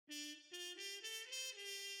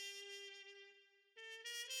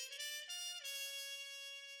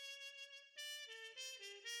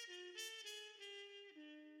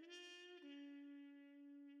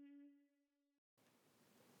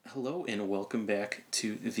Hello and welcome back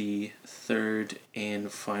to the third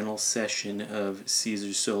and final session of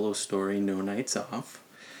Caesar's solo story, No Nights Off.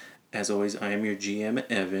 As always, I am your GM,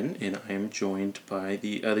 Evan, and I am joined by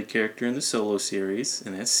the other character in the solo series,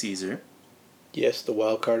 and that's Caesar. Yes, the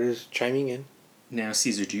wild card is chiming in. Now,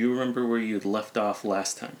 Caesar, do you remember where you had left off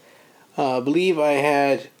last time? I believe I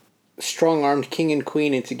had strong-armed king and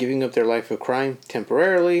queen into giving up their life of crime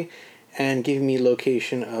temporarily and giving me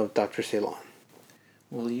location of Dr. Ceylon.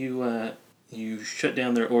 Well, you shut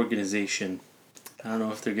down their organization. I don't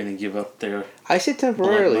know if they're going to give up their... I said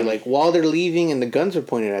temporarily, like while they're leaving and the guns are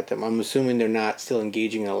pointed at them. I'm assuming they're not still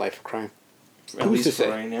engaging in a life of crime. At least for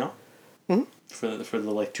right now? Mm-hmm. For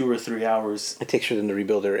the 2 or 3 hours. It takes for them to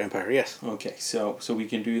rebuild their empire, yes. Okay, so we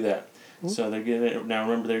can do that. Mm-hmm. So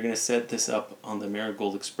they're gonna set this up on the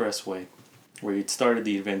Marigold Expressway, where you'd started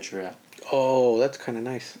the adventure at. Oh, that's kind of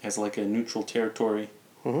nice. As like a neutral territory.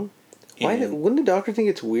 Mm-hmm. Wouldn't the doctor think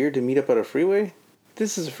it's weird to meet up at a freeway?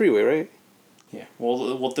 This is a freeway, right? Yeah.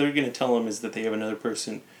 Well, what they're gonna tell them is that they have another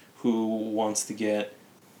person who wants to get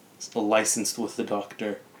licensed with the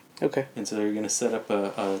doctor. Okay. And so they're gonna set up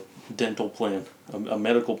a dental plan, a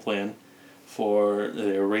medical plan for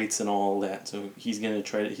their rates and all that. So he's gonna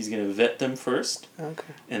vet them first.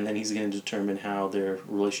 Okay. And then he's gonna determine how their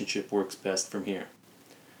relationship works best from here.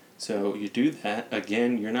 So you do that.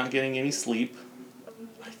 Again, you're not getting any sleep.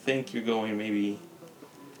 I think you're going maybe...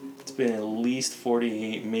 It's been at least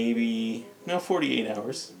 48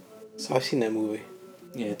 hours. So, I've seen that movie.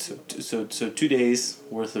 Yeah, so 2 days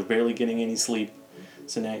worth of barely getting any sleep.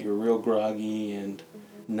 So now you're real groggy and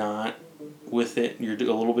not with it. You're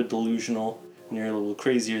a little bit delusional and you're a little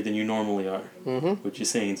crazier than you normally are. Mm-hmm. Which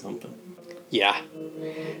is saying something. Yeah.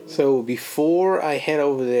 So before I head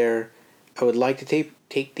over there, I would like to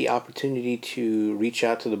take the opportunity to reach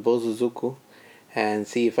out to the Bozozuku and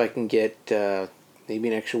see if I can get maybe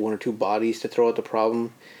an extra 1 or 2 bodies to throw at the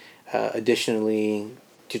problem. Additionally,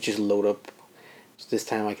 to just load up. So this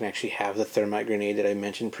time I can actually have the thermite grenade that I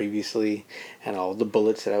mentioned previously and all the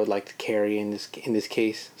bullets that I would like to carry in this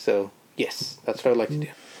case. So yes, that's what I'd like to do.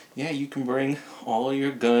 Yeah, you can bring all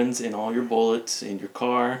your guns and all your bullets in your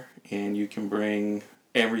car, and you can bring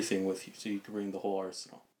everything with you. So you can bring the whole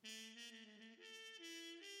arsenal.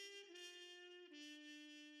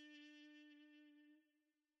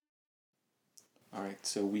 Alright,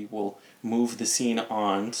 so we will move the scene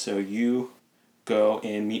on. So you go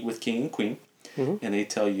and meet with King and Queen, and they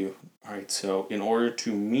tell you, alright, so in order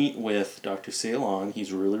to meet with Dr. Ceylon,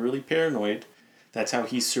 he's really, really paranoid. That's how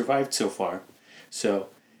he's survived so far. So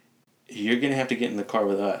you're going to have to get in the car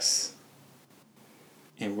with us,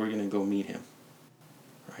 and we're going to go meet him.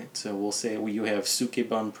 Alright, so we'll say you have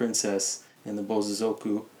Sukeban Princess and the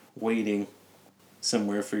Bozozoku waiting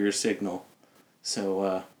somewhere for your signal.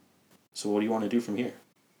 So what do you want to do from here?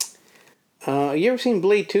 You ever seen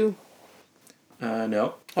Blade 2?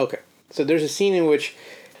 No. Okay. So there's a scene in which...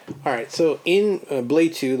 Alright, so in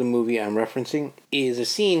Blade 2, the movie I'm referencing, is a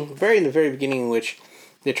scene in the very beginning in which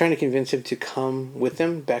they're trying to convince him to come with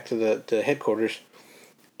them back to the headquarters.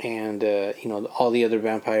 And, all the other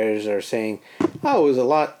vampires are saying, oh, it was a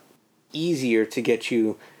lot easier to get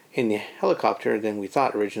you in the helicopter than we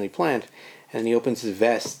thought originally planned. And he opens his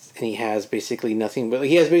vest, and he has basically nothing but...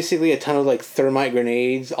 He has basically a ton of, thermite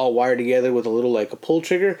grenades all wired together with a little, a pull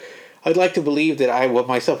trigger. I'd like to believe that I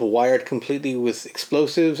myself wired completely with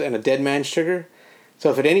explosives and a dead man's trigger.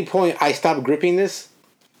 So if at any point I stop gripping this,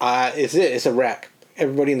 it's a wrap.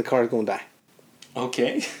 Everybody in the car is going to die.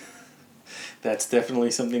 Okay. That's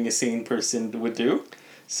definitely something a sane person would do.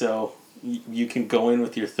 So you can go in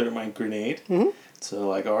with your thermite grenade. Mm-hmm.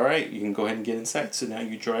 So alright, you can go ahead and get inside. So now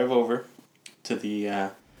you drive over to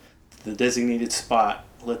the designated spot.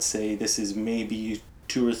 Let's say this is maybe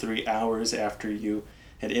 2 or 3 hours after you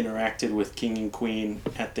had interacted with King and Queen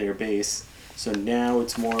at their base. So now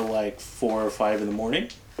it's more like 4 or 5 in the morning.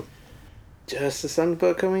 Just the sun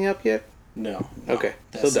about coming up yet? No. Okay.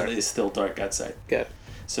 Still dark. It's still dark outside. Got it.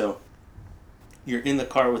 So you're in the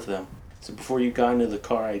car with them. So before you got into the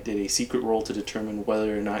car, I did a secret roll to determine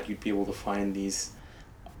whether or not you'd be able to find these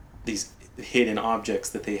hidden objects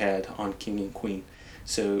that they had on King and Queen.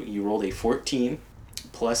 So you rolled a 14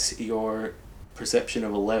 plus your perception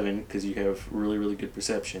of 11, because you have really, really good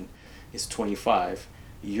perception, is 25.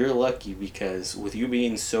 You're lucky because with you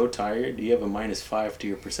being so tired, you have a -5 to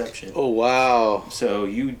your perception. Oh, wow. So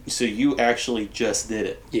you actually just did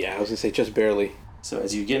it. Yeah, I was going to say just barely. So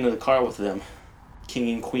as you get into the car with them, King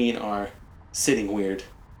and Queen are sitting weird,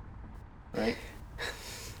 right?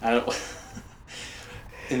 I don't...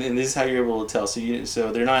 And this is how you're able to tell.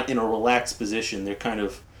 So they're not in a relaxed position.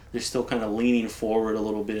 They're still kind of leaning forward a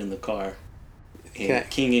little bit in the car. And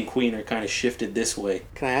king and queen are kind of shifted this way.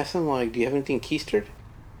 Can I ask them, like, do you have anything keistered?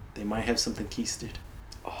 They might have something keistered.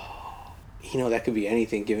 That could be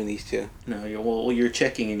anything given these two. No, you're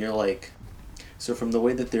checking and you're like... So from the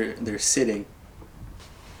way that they're sitting,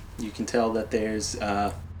 you can tell that there's...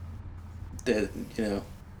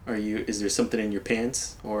 is there something in your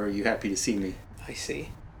pants? Or are you happy to see me? I see.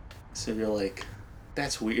 So you're like,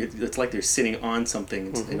 that's weird. It's like they're sitting on something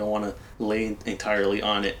and they don't want to lay entirely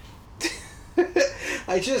on it.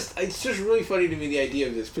 It's just really funny to me, the idea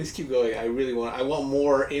of this. Please keep going. I want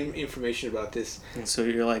more information about this. And so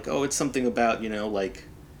you're like, oh, it's something about,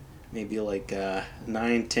 maybe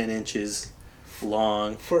 9-10 inches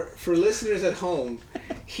long. For listeners at home,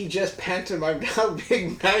 he just pantomimed how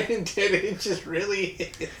big 9 and 10 inches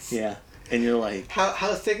really is. Yeah. And you're like...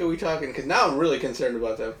 How thick are we talking? Because now I'm really concerned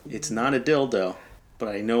about them. It's not a dildo, but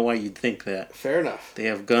I know why you'd think that. Fair enough. They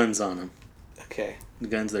have guns on them. Okay. The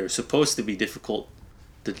guns that are supposed to be difficult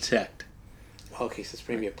to detect. Okay, so it's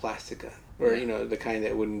maybe a plastic gun. Or, the kind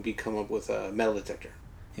that wouldn't come up with a metal detector.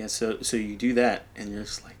 Yeah, so you do that, and you're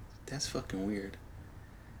just like, that's fucking weird.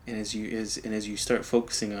 And as you start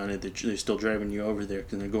focusing on it, they're still driving you over there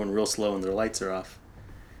because they're going real slow and their lights are off.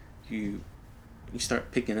 You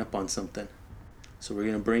start picking up on something. So we're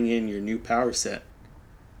going to bring in your new power set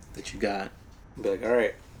that you got. Be like, all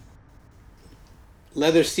right.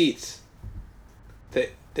 Leather seats.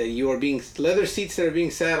 Leather seats that are being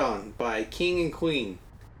sat on by king and queen.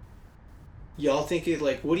 Y'all think it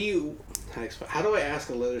like, how do I ask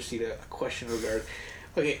a leather seat a question regarding...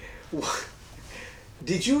 Okay,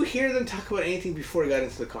 did you hear them talk about anything before I got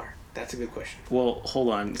into the car? That's a good question. Well,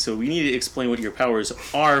 hold on. So we need to explain what your powers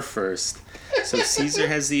are first. So Caesar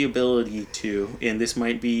has the ability to, and this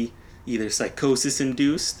might be either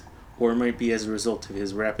psychosis-induced, or it might be as a result of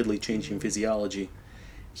his rapidly changing physiology.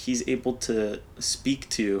 He's able to speak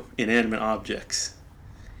to inanimate objects.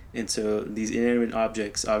 And so these inanimate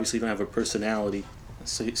objects obviously don't have a personality.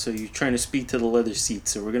 So you're trying to speak to the leather seat.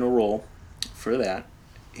 So we're going to roll for that.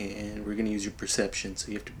 And we're going to use your perception. So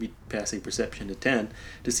you have to pass a perception to 10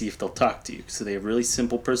 to see if they'll talk to you. So they have really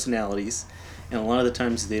simple personalities. And a lot of the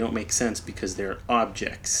times they don't make sense because they're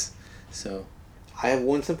objects. So I have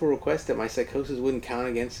one simple request, that my psychosis wouldn't count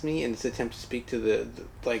against me in this attempt to speak to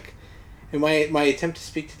in my attempt to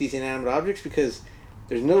speak to these inanimate objects, because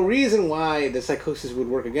there's no reason why the psychosis would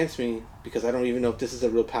work against me, because I don't even know if this is a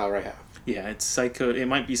real power I have. Yeah, it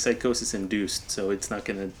might be psychosis induced, so it's not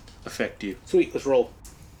going to affect you. Sweet, let's roll.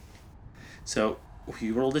 So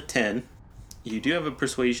you rolled a 10. You do have a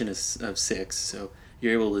persuasion of 6, so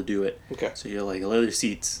you're able to do it. Okay. So you're like, leather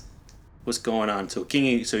seats, what's going on? So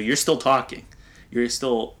you're still talking. You're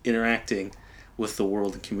still interacting with the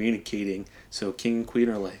world and communicating. So king and queen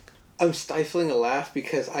are like... I'm stifling a laugh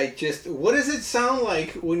because what does it sound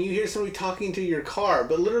like when you hear somebody talking to your car,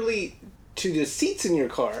 but literally to the seats in your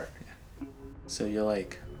car? So you're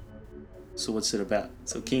like, so what's it about?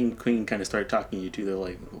 So king and queen kind of start talking to you too. They're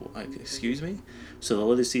like, excuse me? So the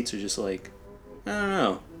leather seats are just like, I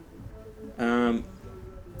don't know.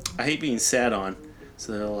 I hate being sat on.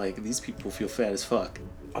 So they're like, these people feel fat as fuck.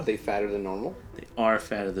 Are they fatter than normal? They are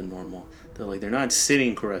fatter than normal. They're like, they're not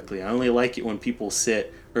sitting correctly. I only like it when people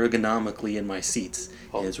sit ergonomically in my seats.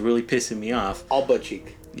 And it's really pissing me off. All butt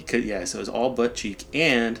cheek. So it's all butt cheek,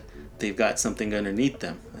 and they've got something underneath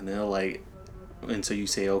them. And they're like, and so you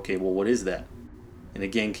say, okay, well, what is that? And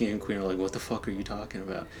again, king and queen are like, what the fuck are you talking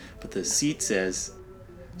about? But the seat says,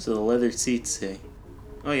 so the leather seats say,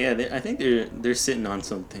 oh yeah, I think they're sitting on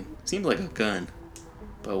something. Seems like a gun.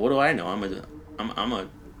 But what do I know? I'm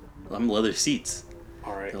leather seats.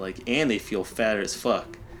 All right. They're like, and they feel fatter as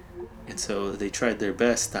fuck. And so they tried their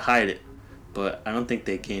best to hide it, but I don't think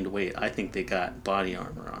they gained weight. I think they got body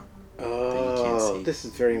armor on. Oh, this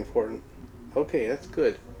is very important. Okay, that's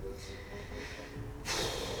good.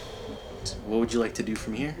 So what would you like to do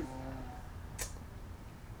from here?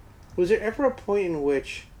 Was there ever a point in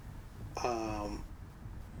which,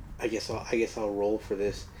 I guess I'll roll for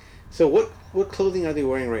this. So what clothing are they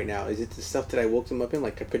wearing right now? Is it the stuff that I woke them up in,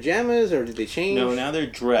 like their pajamas, or did they change? No, now they're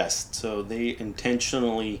dressed. So they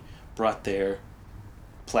intentionally brought their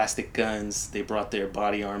plastic guns. They brought their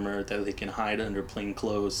body armor that they can hide under plain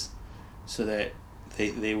clothes, so that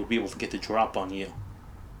they would be able to get the drop on you.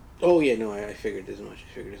 Oh yeah, no, I figured as much.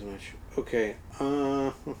 Okay.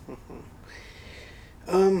 I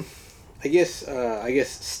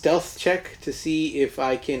guess stealth check to see if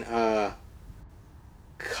I can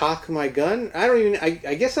cock my gun.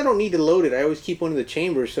 I guess I don't need to load it. I always keep one in the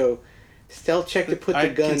chamber, so stealth check to put the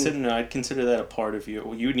gun... I'd consider that a part of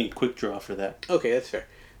you. You would need quick draw for that. Okay, that's fair.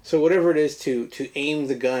 So whatever it is to aim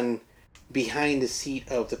the gun behind the seat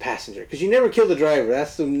of the passenger. Because you never kill the driver.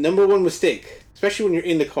 That's the number one mistake. Especially when you're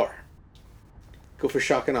in the car. Go for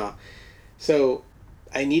shock and awe. So,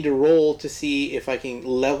 I need to roll to see if I can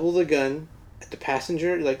level the gun at the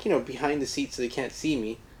passenger, like, behind the seat so they can't see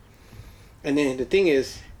me. And then the thing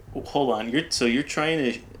is... Hold on. You're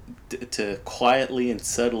trying to quietly and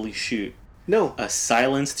subtly shoot. No. A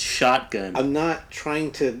silenced shotgun. I'm not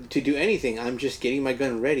trying to do anything. I'm just getting my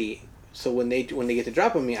gun ready. So when they get to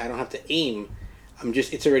drop on me, I don't have to aim.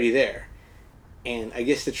 It's already there. And I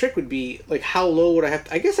guess the trick would be, like, how low would I have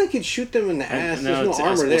to... I guess I could shoot them in the ass. There's no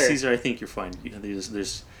armor there. Caesar, I think you're fine. You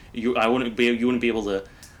wouldn't be able to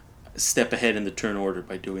step ahead in the turn order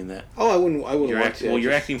by doing that. Oh, I wouldn't want to. Well,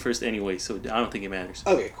 you're acting first anyway, so I don't think it matters.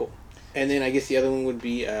 Okay, cool. And then I guess the other one would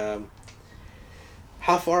be,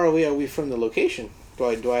 how far away are we from the location?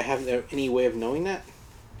 Do I have any way of knowing that?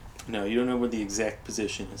 No, you don't know where the exact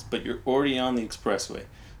position is, but you're already on the expressway,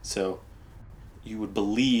 so you would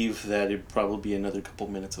believe that it'd probably be another couple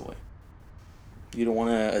minutes away. You don't want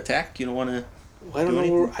to attack? You don't want to... Well, I don't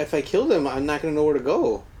know if I kill them, I'm not going to know where to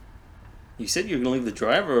go. You said you were going to leave the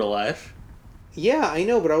driver alive. Yeah, I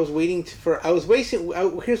know, but I was waiting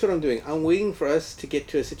here's what I'm doing. I'm waiting for us to get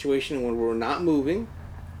to a situation where we're not moving,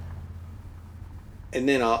 and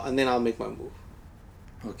then I'll make my move.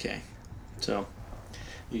 Okay. So,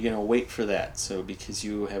 you're going to wait for that. So, because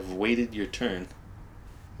you have waited your turn,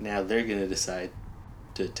 now they're going to decide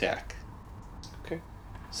to attack. Okay.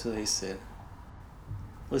 So they said,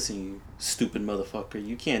 listen, you stupid motherfucker,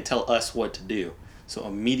 you can't tell us what to do. So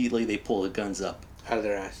immediately they pull the guns up. Out of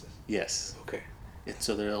their asses? Yes. Okay. And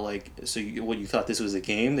so they're like, you thought this was a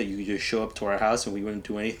game, that you could just show up to our house and we wouldn't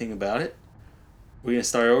do anything about it? We're going to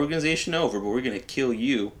start our organization over, but we're going to kill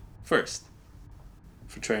you first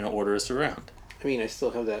for trying to order us around. I mean, I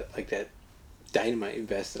still have that dynamite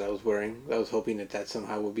vest that I was wearing. I was hoping that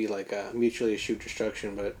somehow would be like a mutually assured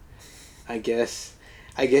destruction, but I guess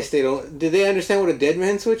they don't... Did they understand what a dead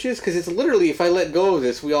man switch is? Because it's literally, if I let go of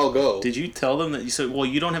this, we all go. Did you tell them that...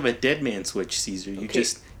 you don't have a dead man switch, Caesar. You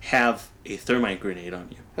just have a thermite grenade on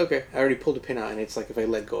you. Okay, I already pulled a pin out, and it's like if I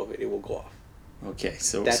let go of it, it will go off. Okay,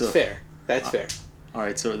 so... That's fair. That's fair.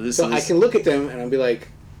 Alright, so I can look at them, and I'll be like,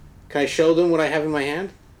 can I show them what I have in my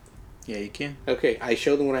hand? Yeah, you can. Okay, I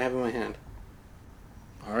show them what I have in my hand.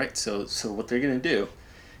 Alright, so what they're going to do,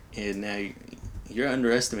 and now you're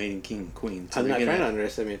underestimating King and Queen. So I'm not trying to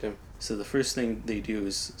underestimate them. So the first thing they do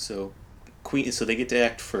is, so they get to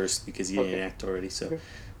act first because you didn't act already. So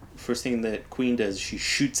first thing that Queen does, she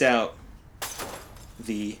shoots out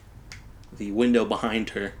the window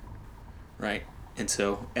behind her, right? And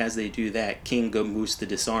so as they do that, King moves to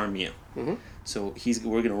disarm you. Mm-hmm. So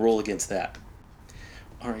we're gonna roll against that.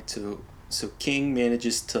 All right, so King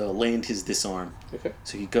manages to land his disarm. Okay.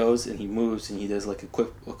 So he goes and he moves and he does like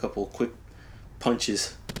a couple quick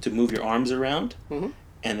punches to move your arms around. Mm-hmm.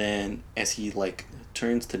 And then as he like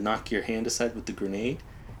turns to knock your hand aside with the grenade,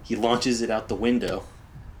 he launches it out the window.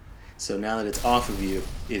 So now that it's off of you,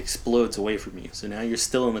 it explodes away from you. So now you're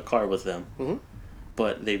still in the car with them. Mm-hmm.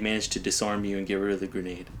 But they've managed to disarm you and get rid of the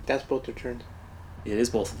grenade. That's both their turns. It is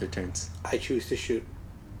both of their turns. I choose to shoot.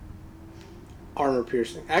 Armor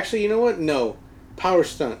piercing. Actually, you know what? No. Power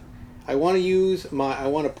stunt. I want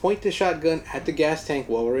to point the shotgun at the gas tank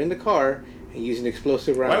while we're in the car and use an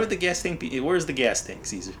explosive round. Why would the gas tank be... Where's the gas tank,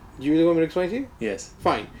 Caesar? Do you really want me to explain to you? Yes.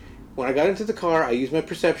 Fine. When I got into the car, I used my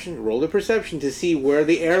perception, rolled a perception to see where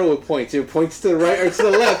the arrow points. It points to the right or to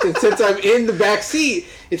the left, and since I'm in the back seat,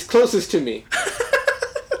 it's closest to me.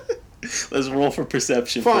 Let's roll for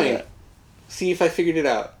perception. Fine. For that. See if I figured it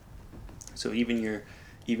out. So even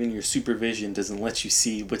your supervision doesn't let you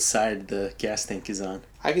see which side the gas tank is on.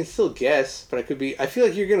 I can still guess, but I feel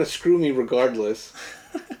like you're gonna screw me regardless.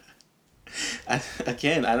 I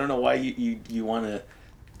don't know why you want to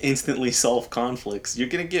instantly solve conflicts. You're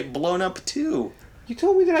gonna get blown up too. You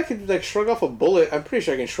told me that I could shrug off a bullet. I'm pretty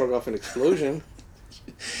sure I can shrug off an explosion.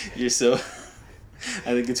 You're so...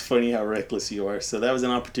 I think it's funny how reckless you are. So that was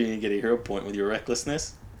an opportunity to get a hero point with your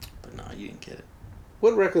recklessness, but no, you didn't get it.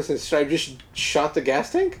 What recklessness? Should I just shot the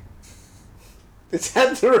gas tank? Is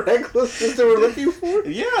that the recklessness that we're looking for?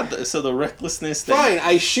 Yeah, so the recklessness... Fine,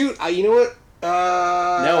 I shoot... you know what?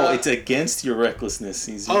 No, it's against your recklessness,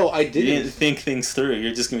 Caesar. Oh, I didn't. You didn't think things through.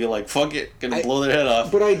 You're just gonna be like, fuck it, gonna blow their head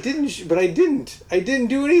off. But I didn't. I didn't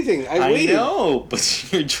do anything. I waited. I know,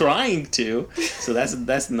 but you're trying to. So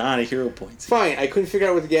that's not a hero point. Fine, I couldn't figure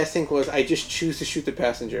out what the gas tank was. I just choose to shoot the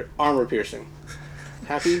passenger. Armor piercing.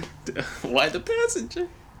 Happy? Why the passenger?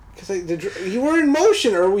 Because you were in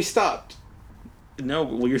motion, or we stopped. No,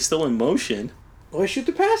 well, you're still in motion. Well, I shoot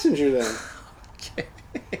the passenger then. Okay.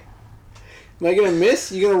 Am I gonna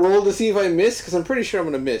miss? You gonna roll to see if I miss? Because I'm pretty sure I'm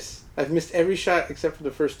gonna miss. I've missed every shot except for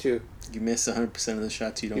the first two. You miss 100% of the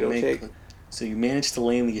shots you don't make. Take. So you manage to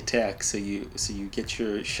land the attack. So you get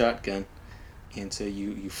your shotgun, and so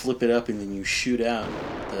you flip it up and then you shoot out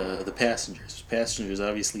the passengers. The passenger's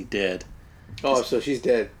obviously dead. Oh, so she's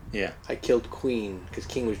dead. Yeah. I killed Queen because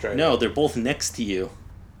King was driving. No, they're both next to you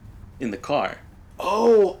in the car.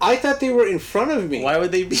 Oh, I thought they were in front of me. Why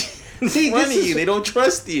would they be in front of you? They don't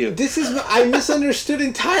trust you. I misunderstood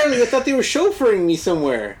entirely. I thought they were chauffeuring me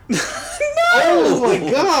somewhere. No! Oh my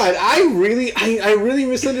god! I really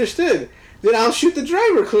misunderstood. Then I'll shoot the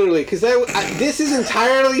driver clearly because this is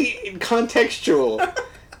entirely contextual.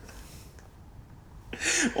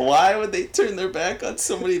 Why would they turn their back on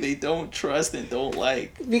somebody they don't trust and don't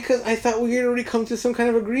like? Because I thought we had already come to some kind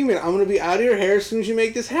of agreement. I'm going to be out of your hair as soon as you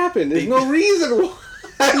make this happen. There's no reason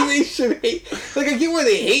why they should hate... Like, I get why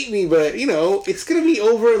they hate me, but, it's going to be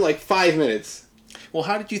over in like 5 minutes. Well,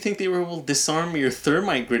 how did you think they were able to disarm your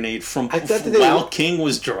thermite grenade while King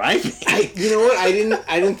was driving? You know what? I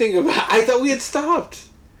didn't think about... I thought we had stopped.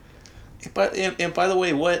 But and by the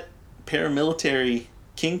way, what paramilitary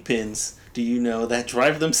kingpins do you know that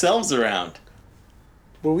drive themselves around?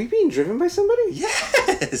 Were we being driven by somebody?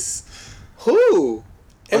 Yes. Who?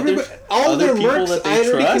 Everybody. All their people mercs. That they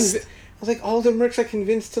trust. I was like, all their mercs I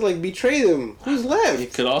convinced to like betray them. Who's left?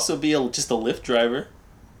 It could also be just a Lyft driver.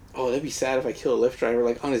 Oh, that'd be sad if I kill a Lyft driver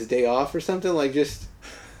like on his day off or something. Like just.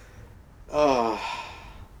 All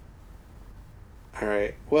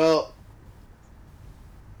right. Well.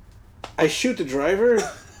 I shoot the driver.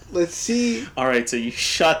 Let's see. All right, so you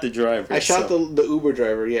shot the driver. I shot the Uber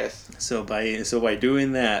driver. Yes. So by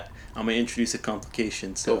doing that, I'm gonna introduce a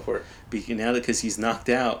complication. So go for it. Now because he's knocked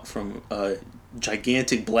out from a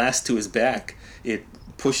gigantic blast to his back, it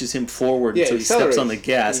pushes him forward until he steps on the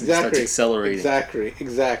gas and starts accelerating.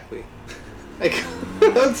 Exactly. Like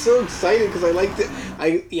I'm so excited because I like it.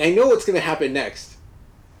 I know what's gonna happen next.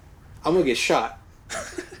 I'm gonna get shot.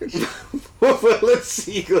 Let's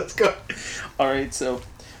see. Let's go. All right,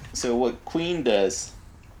 so what Queen does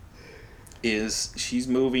is she's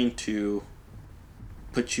moving to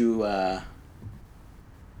put you. I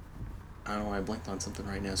don't know why I blinked on something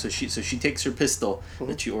right now. So she takes her pistol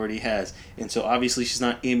that she already has, and so obviously she's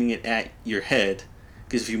not aiming it at your head,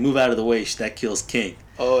 because if you move out of the way, that kills King.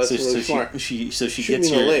 Oh, that's really smart. She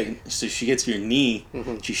gets your leg. So she gets your knee.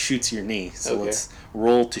 Mm-hmm. She shoots your knee. So let's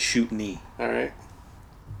roll to shoot knee. All right.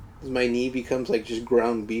 My knee becomes like just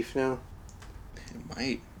ground beef now. It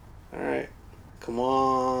might. All right. Come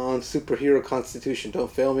on, superhero constitution. Don't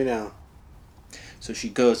fail me now. So she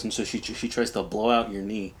goes, and so she tries to blow out your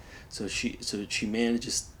knee. So she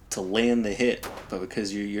manages to land the hit, but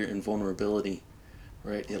because you're in vulnerability,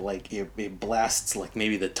 right? It blasts like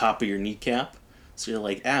maybe the top of your kneecap. So you're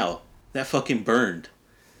like, ow, that fucking burned.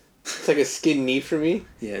 It's like a skin knee for me.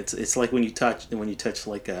 Yeah, it's like when you touch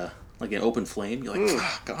like an open flame. You're like,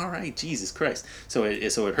 fuck, all right, Jesus Christ. So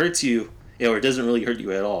it hurts you, or it doesn't really hurt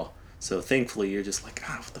you at all. So thankfully you're just like,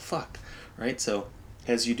 what the fuck, right? So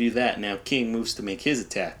as you do that, now King moves to make his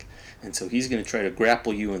attack, and so he's going to try to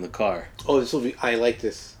grapple you in the car. Oh, this will be. I like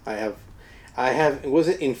this. I have. Was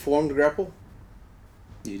it informed grapple?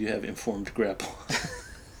 You do have informed grapple.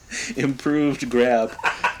 Improved grab.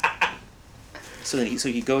 So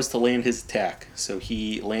he goes to land his attack. So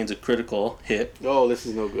he lands a critical hit. Oh, this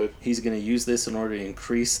is no good. He's going to use this in order to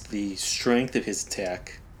increase the strength of his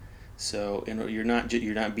attack. So you're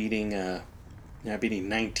not beating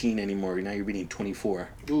 19 anymore. Now you're beating 24.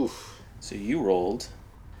 Oof. So you rolled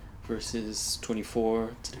versus 24.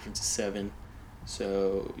 It's a difference of 7.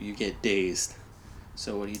 So you get dazed.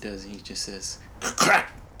 So what he does, he just says,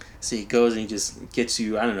 crack. So he goes and he just gets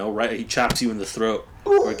you, I don't know, right? He chops you in the throat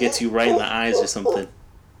or gets you right in the eyes or something.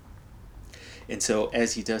 And so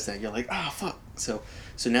as he does that, you're like, fuck. So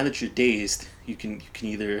now that you're dazed, you can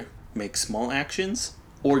either make small actions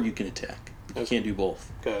or you can attack. You can't do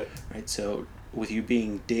both. Got it. Right? So with you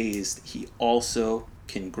being dazed, he also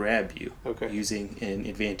can grab you using an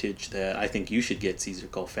advantage that I think you should get, Caesar,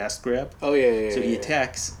 called fast grab. Oh, yeah. So he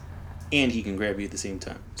attacks and he can grab you at the same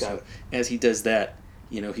time. Got it. As he does that,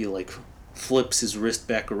 he like flips his wrist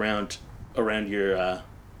back around your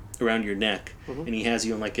neck, and he has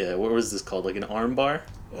you in like a, what was this called, like an arm bar?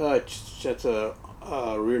 That's a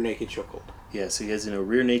rear naked chokehold. Yeah, so he has a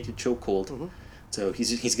rear naked chokehold. Mm-hmm. So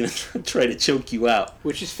he's gonna try to choke you out.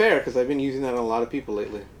 Which is fair because I've been using that on a lot of people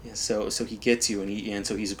lately. Yeah. So he gets you, and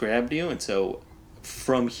so he's grabbed you, and so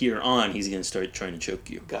from here on he's gonna start trying to choke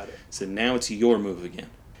you. Got it. So now it's your move again.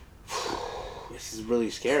 This is really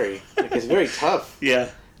scary. Like, it's very tough. Yeah.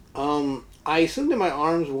 I assume that my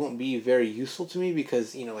arms won't be very useful to me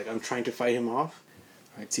because, like I'm trying to fight him off.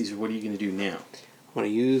 All right, Caesar, what are you going to do now? I'm gonna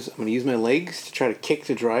use my legs to try to kick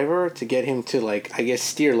the driver to get him to, like, I guess,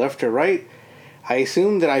 steer left or right. I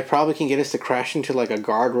assume that I probably can get us to crash into like a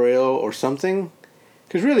guardrail or something.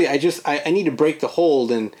 Because really, I need to break the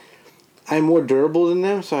hold, and I'm more durable than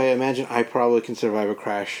them, so I imagine I probably can survive a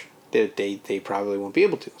crash that they probably won't be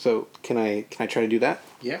able to. So can I try to do that?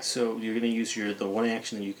 Yeah, so you're going to use the one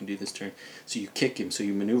action that you can do this turn. So you kick him, so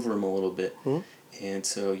you maneuver him a little bit. Mm-hmm. And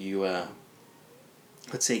so you,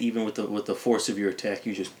 let's say even with the force of your attack,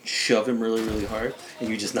 you just shove him really, really hard, and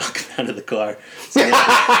you just knock him out of the car. So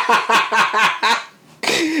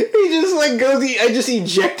He just like goes, I just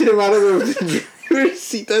ejected him out of the driver's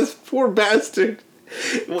seat. That's poor bastard.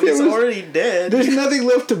 well, he's already dead. There's nothing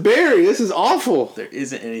left to bury. This is awful. There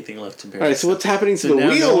isn't anything left to bury. All right, so what's happening to the now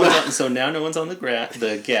wheel? So now no one's on the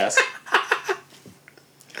gas.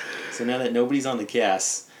 So now that nobody's on the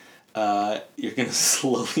gas, you're gonna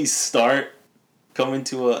slowly start coming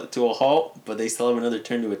to a halt, but they still have another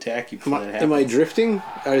turn to attack you before that happens. Am I drifting?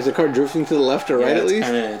 Or is the car drifting to the left or right at least?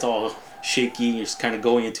 It's all shaky. You're just kind of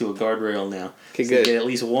going into a guardrail now. Okay, so good. They get at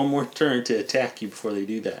least one more turn to attack you before they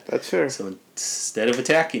do that. That's fair. So instead of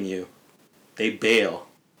attacking you, they bail.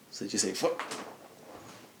 So they just say, fuck.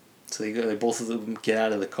 So they both of them get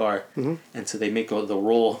out of the car, and so they make the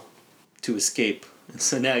roll to escape. And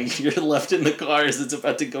so now you're left in the car as it's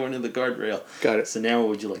about to go into the guardrail. Got it. So now what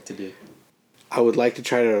would you like to do? I would like to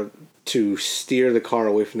try to steer the car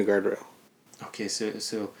away from the guardrail. Okay,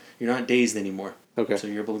 so you're not dazed anymore. Okay. So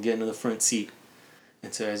you're able to get into the front seat,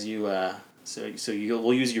 and so as you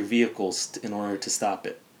we'll use your vehicles in order to stop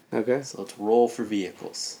it. Okay. So let's roll for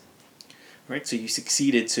vehicles. All right. So you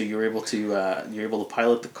succeeded. So you're able to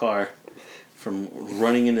pilot the car from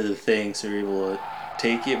running into the thing. So you're able to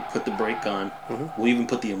take it, put the brake on. We'll even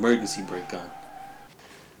put the emergency brake on.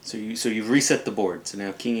 So you've reset the board. So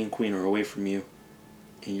now king and queen are away from you,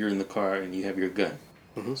 and you're in the car and you have your gun.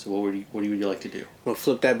 So what would you like to do? I'll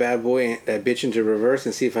flip that bad boy, that bitch into reverse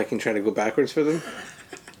and see if I can try to go backwards for them.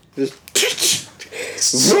 Just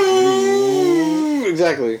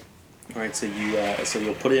exactly. All right. So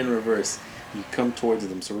you'll put it in reverse. You come towards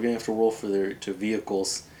them. So we're gonna have to roll for to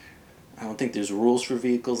vehicles. I don't think there's rules for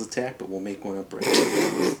vehicles attack, but we'll make one up right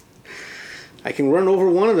now. I can run over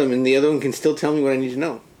one of them, and the other one can still tell me what I need to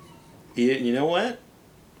know. You know what?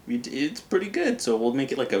 It's pretty good. So we'll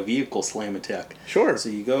make it like a vehicle slam attack. Sure. So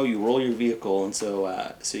you roll your vehicle, and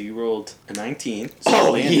so you rolled a 19. So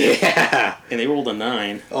Oh, you landed, yeah! and they rolled a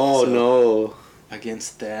 9. Oh, so no.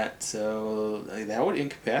 Against that, so that would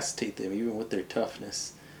incapacitate them even with their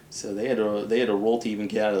toughness. So they had to roll to even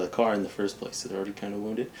get out of the car in the first place. So they're already kind of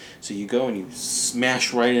wounded. So you go and you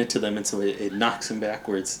smash right into them, and so it knocks them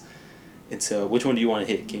backwards. And so, which one do you want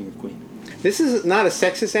to hit, king or queen? This is not a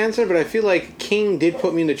sexist answer, but I feel like King did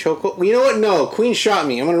put me in the chokehold. Well, you know what? No, Queen shot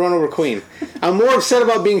me. I'm going to run over Queen. I'm more upset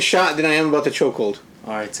about being shot than I am about the chokehold.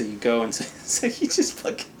 All right, so you go and so you just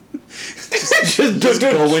fucking just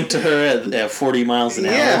go into her at 40 miles an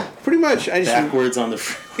hour. Yeah, pretty much. Backwards on the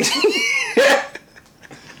freeway. Yeah.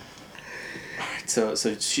 All right, so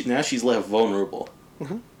now she's left vulnerable.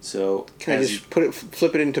 So Can I just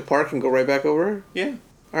flip it into park and go right back over her? Yeah.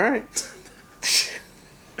 All right.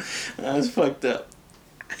 That was fucked up.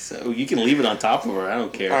 So you can leave it on top of her. I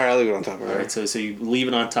don't care. All right, I'll leave it on top of her. All right, so you leave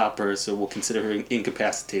it on top of her, so we'll consider her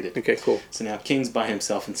incapacitated. Okay, cool. So now King's by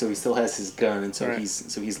himself, and so he still has his gun, and so All right.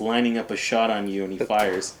 he's lining up a shot on you, and he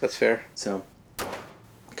fires. That's fair. So,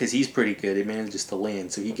 because he's pretty good, he manages to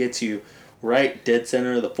land. So he gets you right dead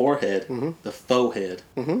center of the forehead, the faux head,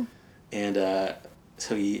 and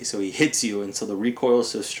so he hits you, and so the recoil is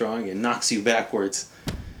so strong it knocks you backwards,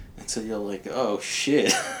 and so you're like, oh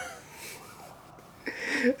shit.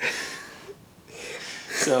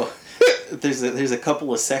 So there's a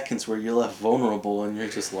couple of seconds where you're left vulnerable, and you're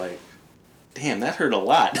just like, damn, that hurt a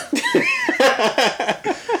lot.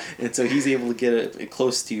 And so he's able to get it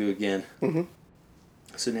close to you again.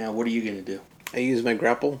 So now what are you gonna do? I use my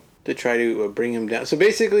grapple to try to bring him down. So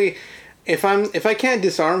basically, if I can't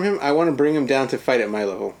disarm him, I want to bring him down to fight at my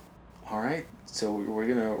level. All right. So we're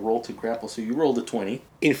gonna roll to grapple. So you rolled a 20.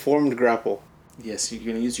 Informed grapple. Yes, you're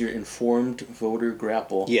gonna use your informed voter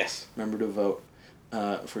grapple. Yes. Remember to vote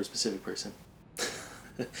for a specific person.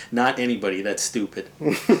 Not anybody. That's stupid.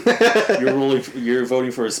 You're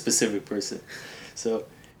voting for a specific person. So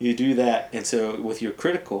you do that, and so with your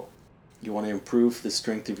critical, you want to improve the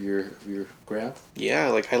strength of your grab. Yeah,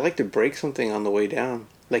 like I like to break something on the way down,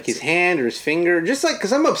 like his hand or his finger, just like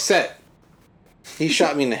because I'm upset. He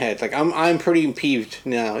shot me in the head. Like I'm pretty peeved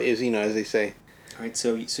now, as they say. All right,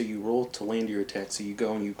 so you roll to land your attack. So you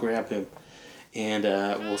go and you grab him, and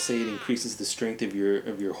we'll say it increases the strength of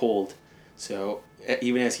your hold. So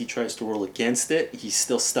even as he tries to roll against it, he's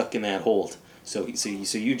still stuck in that hold. So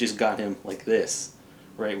you just got him like this,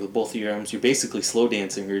 right, with both of your arms. You're basically slow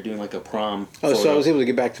dancing. You're doing like a prom. Oh, photo. so I was able to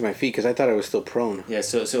get back to my feet because I thought I was still prone. Yeah.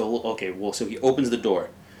 So okay. Well, so he opens the door,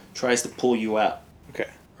 tries to pull you out. Okay.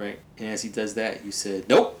 Right, and as he does that, you said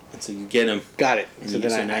nope, and so you get him. Got it.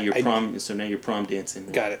 And now you're prom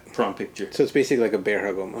dancing. Got it. Prom picture. So it's basically like a bear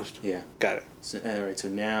hug almost. Yeah. Got it. So all right. So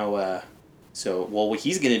now, what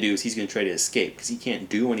he's gonna do is he's gonna try to escape because he can't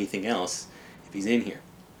do anything else if he's in here.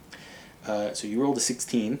 So you rolled a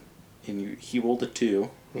 16, and he rolled a 2. You're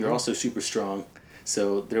Mm-hmm. also super strong,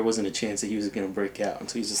 so there wasn't a chance that he was gonna break out. And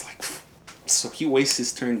so he's just like, so he wastes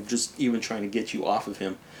his turn just even trying to get you off of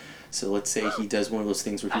him. So let's say he does one of those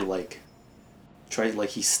things where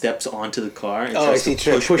he steps onto the car and tries to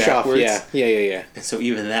push backwards. Off. Yeah. And so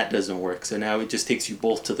even that doesn't work. So now it just takes you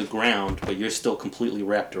both to the ground, but you're still completely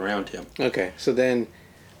wrapped around him. Okay, so then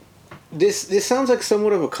this sounds like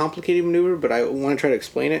somewhat of a complicated maneuver, but I want to try to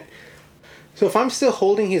explain it. So if I'm still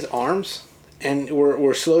holding his arms and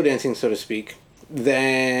we're slow dancing, so to speak,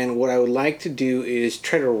 then what I would like to do is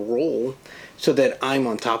try to roll so that I'm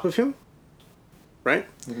on top of him, right?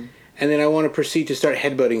 Mm-hmm. And then I want to proceed to start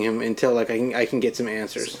headbutting him until like I can get some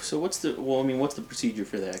answers. So what's the procedure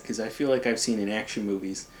for that? Because I feel like I've seen in action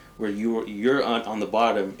movies where you're on the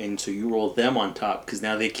bottom, and so you roll them on top because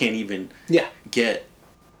now they can't even get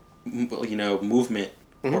movement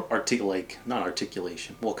or not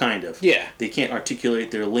articulation. Well, kind of. Yeah. They can't articulate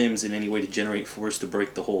their limbs in any way to generate force to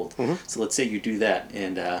break the hold. Mm-hmm. So let's say you do that,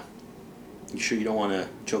 and you sure you don't want to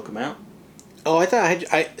choke him out? Oh, I thought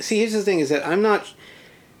I see. Here's the thing: is that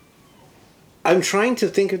I'm trying to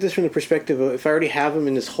think of this from the perspective of if I already have him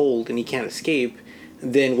in this hold and he can't escape,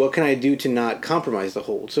 then what can I do to not compromise the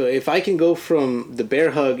hold? So if I can go from the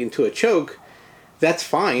bear hug into a choke, that's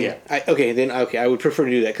fine. Yeah. I would prefer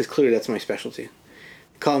to do that because clearly that's my specialty.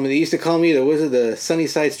 They used to call me the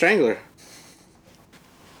Sunnyside Strangler.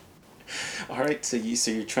 All right, so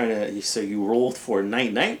you rolled for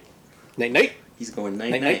night. Night. He's going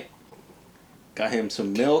night. Got him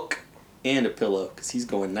some milk and a pillow because he's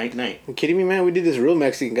going night. You kidding me, man? We did this real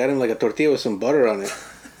Mexican. Got him like a tortilla with some butter on it.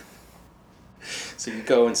 So you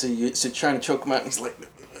go and you're trying to choke him out. And he's like,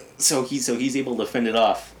 so he's able to fend it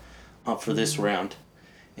off for this round,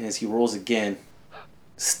 and as he rolls again,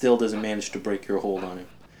 still doesn't manage to break your hold on him.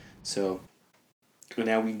 So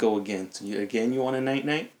now we go again. So you want a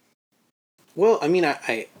night? Well, I mean,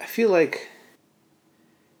 I feel like,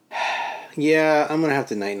 yeah, I'm gonna have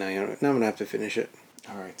to night. Now I'm gonna have to finish it.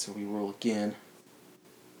 All right, so we roll again.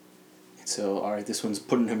 And so, all right, this one's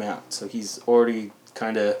putting him out. So he's already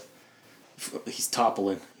he's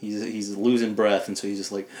toppling. He's losing breath, and so he's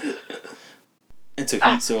just like, and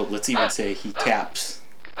so let's even say he taps.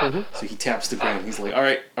 Mm-hmm. So he taps the ground. He's like, all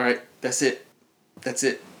right, that's it.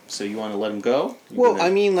 So you want to let him go? Well, I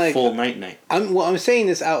mean, like full night. I'm saying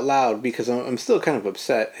this out loud because I'm still kind of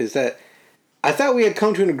upset. Is that I thought we had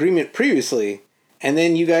come to an agreement previously, and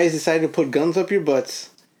then you guys decided to put guns up your butts,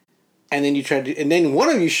 and then one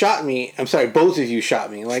of you shot me. I'm sorry, both of you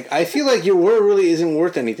shot me. Like, I feel like your word really isn't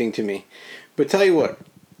worth anything to me. But tell you what,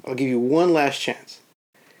 I'll give you one last chance.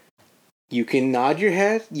 You can nod your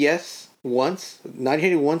head yes once, nod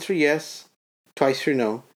your head once for yes, twice for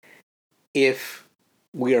no, if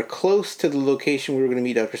we are close to the location we were going to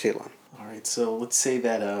meet Dr. Ceylon. All right, so let's say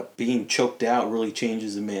that being choked out really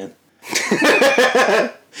changes a man.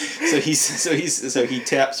 So he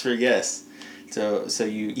taps for yes. So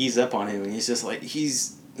you ease up on him, and he's just like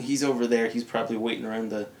he's over there. He's probably waiting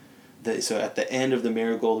around so at the end of the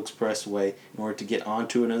Marigold Expressway in order to get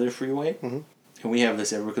onto another freeway. Mm-hmm. And we have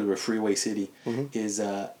this everywhere because we're a freeway city. Mm-hmm. Is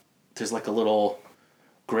there's like a little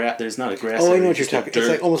there's not a grass. Oh, I know what you're talking. It's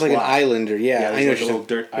like almost like an island, or yeah. I know like a little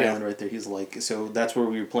dirt island right there. He's like, so that's where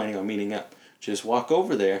we were planning on meeting up. Just walk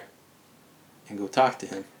over there, and go talk to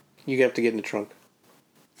him. You have to get in the trunk.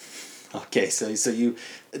 Okay, so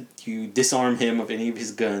you disarm him of any of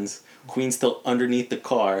his guns. Queen's still underneath the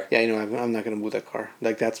car. Yeah, I know. I'm not gonna move that car.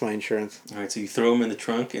 Like, that's my insurance. All right, so you throw him in the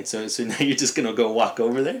trunk, and so now you're just gonna go walk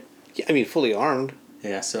over there. Yeah, I mean, fully armed.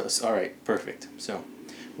 Yeah. So all right, perfect. So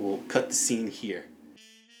we'll cut the scene here.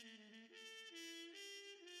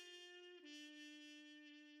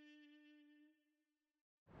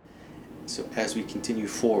 So as we continue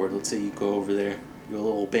forward, let's say you go over there, you're a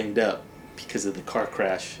little banged up because of the car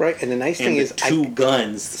crash. Right, and the nice thing is two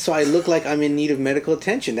guns. So I look like I'm in need of medical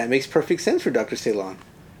attention. That makes perfect sense for Dr. Ceylon.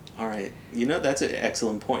 All right. That's an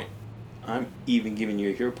excellent point. I'm even giving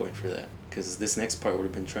you a hero point for that, because this next part would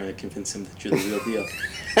have been trying to convince him that you're the real deal.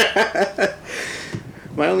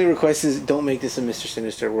 My only request is don't make this a Mr.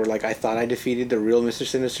 Sinister where, like, I thought I defeated the real Mr.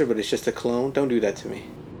 Sinister, but it's just a clone. Don't do that to me.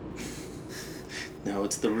 No,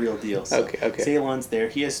 it's the real deal. So Okay. Ceylon's there.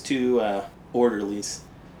 He has two orderlies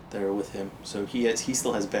that are with him. So he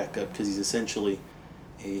still has backup because he's essentially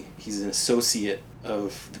he's an associate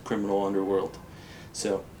of the criminal underworld.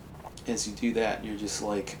 So as you do that, you're just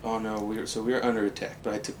like, oh no, we're under attack,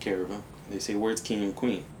 but I took care of him. And they say, where's King and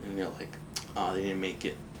Queen? And you're like, oh, they didn't make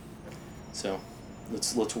it. So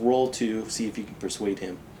let's roll to see if you can persuade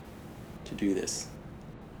him to do this.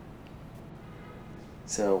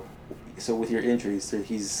 So with your injuries, so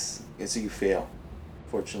you fail,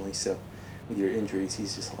 fortunately. So with your injuries,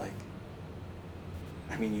 he's just like,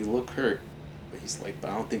 I mean, you look hurt, but he's like,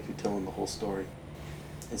 but I don't think you're telling the whole story.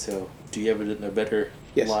 And so, do you have a better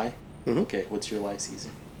Yes. lie? Mm-hmm. Okay, what's your lie,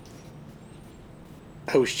 Caesar?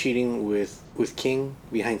 I was cheating with King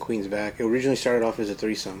behind Queen's back. It originally started off as a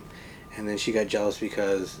threesome, and then she got jealous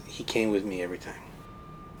because he came with me every time.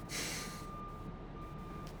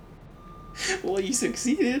 Well, you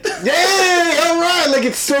succeeded. Yay! All right. Like,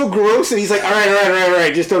 it's so gross, and he's like, all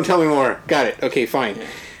right. Just don't tell me more. Got it. Okay, fine. Yeah.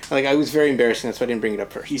 Like, I was very embarrassing. That's why I didn't bring it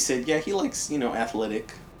up first. He said, yeah, he likes,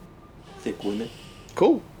 athletic, thick women.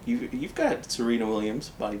 Cool. You've got Serena Williams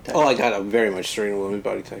body type. Oh, I got a very much Serena Williams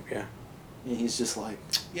body type. Yeah. And he's just like,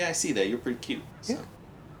 yeah, I see that. You're pretty cute. So, Yeah.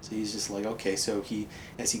 so he's just like, okay. So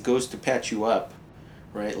as he goes to patch you up,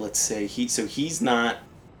 right? Let's say he's not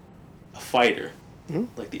a fighter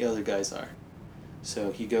like the other guys are.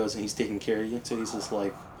 So he goes and he's taking care of you. So he's just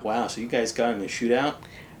like, wow. So you guys got in a shootout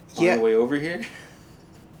on Yeah. the way over here?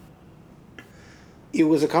 It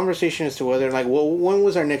was a conversation as to whether, like, well, when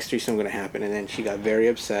was our next threesome going to happen? And then she got very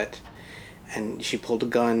upset, and she pulled a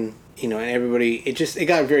gun, and everybody, it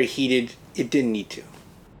got very heated. It didn't need to.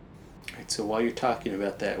 Right, so while you're talking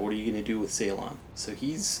about that, what are you going to do with Ceylon? So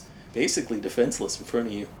he's basically defenseless in front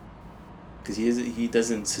of you because he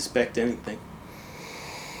doesn't suspect anything.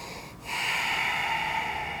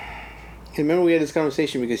 And remember, we had this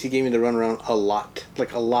conversation because he gave me the runaround a lot.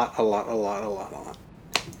 Like, a lot.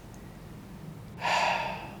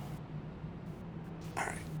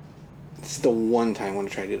 Alright. This is the one time I want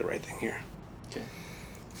to try to do the right thing here. Okay.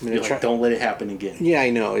 I'm gonna You're like, don't let it happen again. Yeah,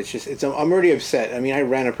 I know. I'm already upset. I mean, I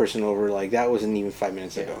ran a person over, like, that wasn't even 5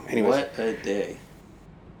 minutes ago. Anyways, what a day.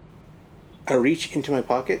 I reach into my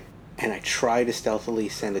pocket, and I try to stealthily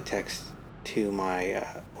send a text to my,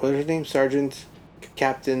 what is his name? Sergeant?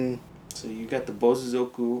 Captain? So you got the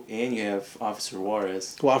Bozuzoku and you have Officer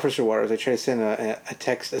Juarez. Well, Officer Juarez. I try to send a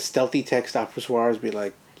text, a stealthy text to Officer Juarez, be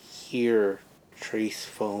like, here, trace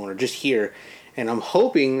phone, or just here. And I'm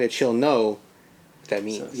hoping that she'll know what that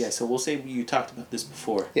means. So we'll say you talked about this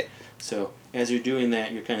before. Yeah. So as you're doing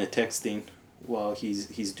that, you're kind of texting while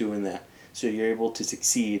he's doing that. So you're able to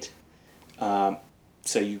succeed.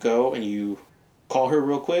 So you go and you call her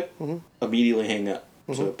real quick, immediately hang up.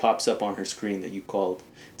 So it pops up on her screen that you called.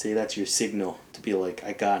 Say that's your signal to be like,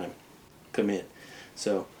 I got him. Come in.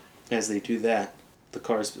 So as they do that, a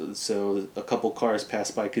couple cars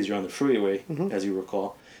pass by because you're on the freeway, as you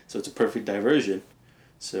recall. So it's a perfect diversion.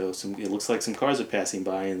 So it looks like some cars are passing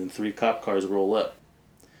by, and then 3 cop cars roll up.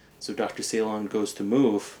 So Dr. Ceylon goes to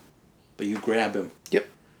move, but you grab him. Yep.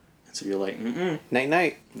 And so you're like,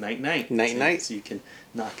 Night-night. Night-night. So you can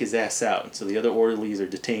knock his ass out. And so the other orderlies are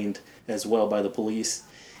detained as well by the police.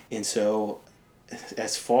 And so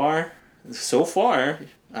so far,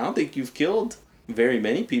 I don't think you've killed very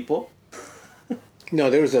many people. No,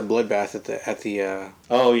 there was a bloodbath at the factory.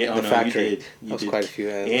 You did. That was quite a few.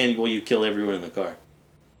 And you kill everyone in the car.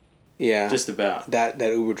 Yeah. Just about. That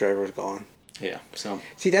Uber driver is gone. Yeah. So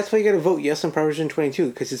See, that's why you got to vote yes on Provision 22,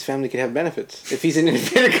 because his family could have benefits. If he's an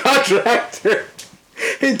independent contractor,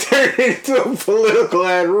 it turned into a political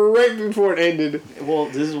ad right before it ended. Well,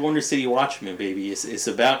 this is Wonder City Watchmen, baby. It's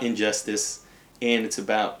about injustice, and it's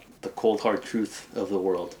about the cold hard truth of the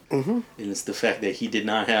world. Mm-hmm. And it's the fact that he did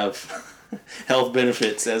not have health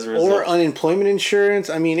benefits as a result. Or unemployment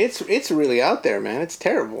insurance. I mean, it's really out there, man. It's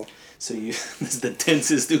terrible. So this is the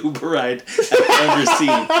tensest Uber ride I've ever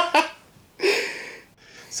seen.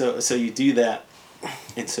 So you do that,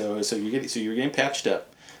 and so you're getting patched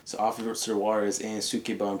up. So Officer Juarez and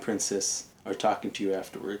Sukeban Princess are talking to you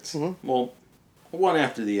afterwards. Mm-hmm. Well, one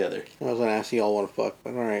after the other. I was gonna ask you all want to fuck,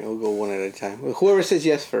 but all right, we'll go one at a time. Whoever says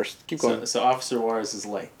yes first, keep going. So Officer Juarez is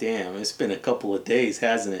like, "Damn, it's been a couple of days,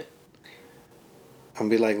 hasn't it?" I'm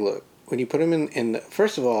be like, look, when you put him in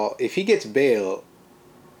first of all, if he gets bail,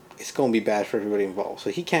 it's gonna be bad for everybody involved. So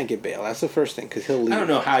he can't get bail. That's the first thing, because he'll leave. I don't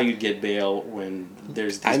know how you'd get bail when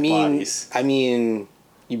there's these bodies. I mean,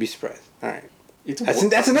 you'd be surprised. All right.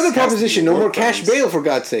 That's another proposition. No more cash bail, for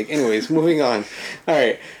God's sake. Anyways, moving on. All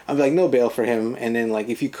right, I'm like, no bail for him, and then like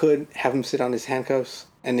if you could have him sit on his handcuffs,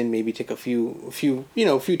 and then maybe take a few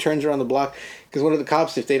turns around the block, because one of the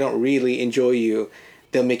cops, if they don't really enjoy you,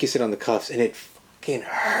 they'll make you sit on the cuffs, and it fucking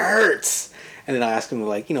hurts. And then I ask him to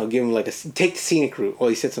like, give him like take the scenic route while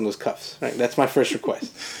he sits on those cuffs. Right, that's my first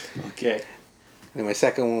request. Okay. And then my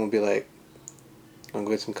second one would be like, I'll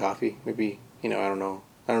go get some coffee. Maybe I don't know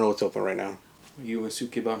what's open right now. You and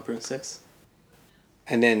Sukeban Princess?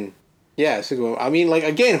 And then, yeah, so I mean, like,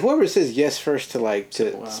 again, whoever says yes first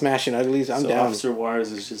to Smash and Uglies, I'm down. Officer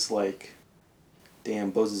Wars is just like,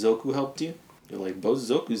 damn, Bozuzoku helped you? You're like,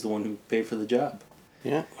 Bozuzoku's the one who paid for the job.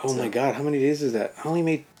 Yeah. Oh my God, how many days is that?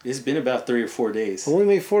 It's been about 3 or 4 days. I only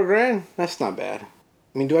made $4,000? That's not bad.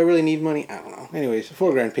 I mean, do I really need money? I don't know. Anyways,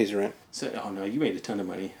 $4,000 pays the rent. So, oh no, you made a ton of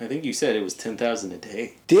money. I think you said it was $10,000 a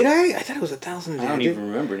day. Did I? I thought it was $1,000 a day. I don't even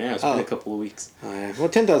remember now. It's been a couple of weeks. Oh, yeah. Well,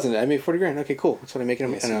 $10,000 a day. I made $40,000. Okay, cool. That's what I'm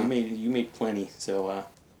making. So you made plenty. So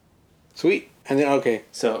sweet. And then okay.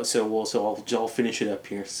 So I'll finish it up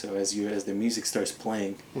here. So as the music starts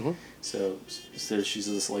playing, so she's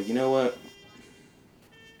just like, you know what?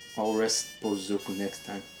 I'll arrest Bozuzoku next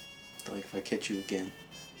time. Like if I catch you again,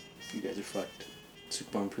 you guys are fucked.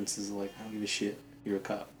 Sukeban Princess is like, I don't give a shit. You're a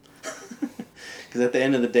cop. Because at the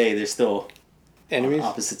end of the day, they're still enemies, on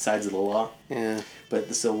opposite sides of the law. Yeah.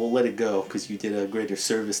 But so we'll let it go because you did a greater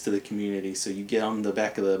service to the community. So you get on the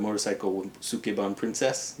back of the motorcycle with Sukeban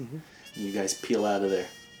Princess, and you guys peel out of there.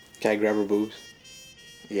 Can I grab her boobs?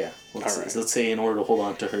 Yeah. Let's say in order to hold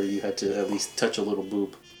on to her, you had to at least touch a little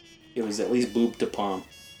boob. It was at least boob to palm.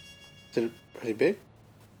 Are they big?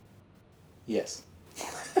 Yes.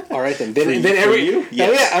 All right then. Yes.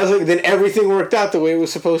 Yeah, I was like, then everything worked out the way it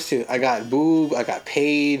was supposed to. I got boob. I got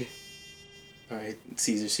paid. All right,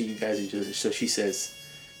 Caesar. So you guys are just. So she says,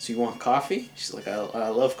 "So you want coffee?" She's like, "I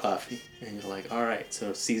love coffee." And you're like, "All right."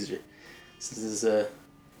 So Caesar, this is a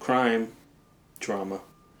crime drama.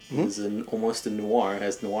 It's almost a noir. It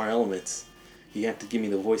has noir elements. You have to give me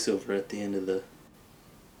the voiceover at the end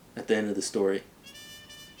of the story.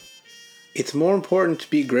 It's more important to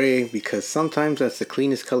be gray because sometimes that's the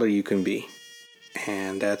cleanest color you can be.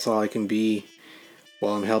 And that's all I can be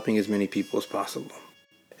while I'm helping as many people as possible.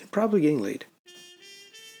 And probably getting laid.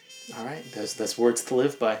 All right, that's words to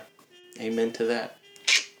live by. Amen to that.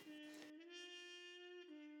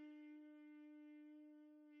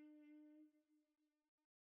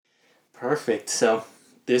 Perfect. So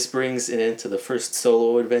this brings it into the first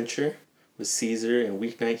solo adventure with Caesar and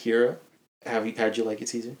Weeknight Hero. How'd you like it,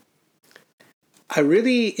 Caesar? I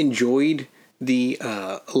really enjoyed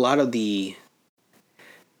a lot of the.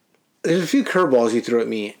 There's a few curveballs you threw at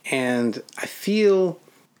me, and I feel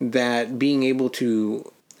that being able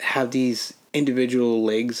to have these individual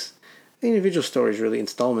stories, really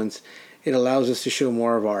installments, it allows us to show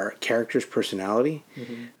more of our character's personality.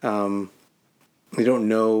 We don't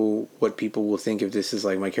know what people will think if this is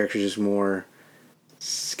like my character's just more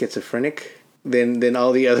schizophrenic than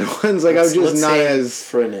all the other ones. Like I'm just not as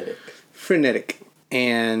frenetic.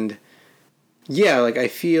 And yeah, like I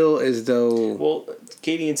feel as though... Well,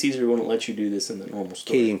 Katie and Caesar wouldn't let you do this in the normal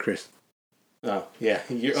story. Katie and Chris. Oh, yeah.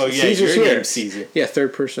 Caesar's your here. name's Caesar. Yeah,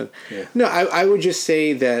 third person. Yeah. No, I would just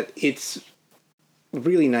say that it's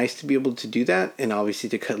really nice to be able to do that, and obviously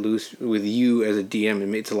to cut loose with you as a DM, it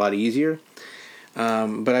makes it a lot easier.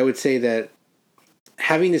 But I would say that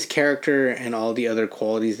having this character and all the other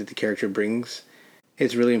qualities that the character brings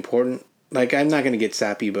is really important. Like, I'm not going to get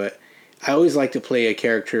sappy, but I always like to play a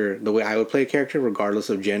character the way I would play a character,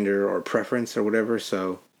 regardless of gender or preference or whatever.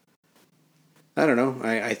 So, I don't know.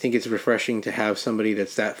 I think it's refreshing to have somebody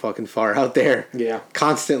that's that fucking far out there. Yeah.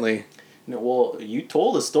 Constantly. No, well, you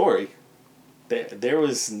told a story. There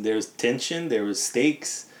was tension. There was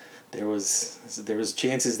stakes. There was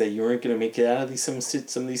chances that you weren't going to make it out of some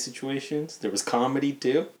of these situations. There was comedy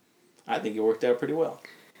too. I think it worked out pretty well.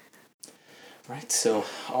 Right, so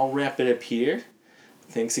I'll wrap it up here.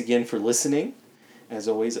 Thanks again for listening. As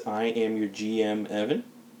always, I am your GM, Evan.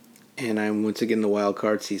 And I'm once again the wild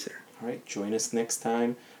card, Caesar. All right, join us next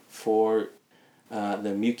time for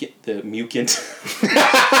the mucus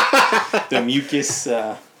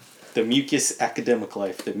academic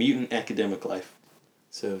life, the mutant academic life.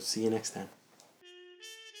 So see you next time.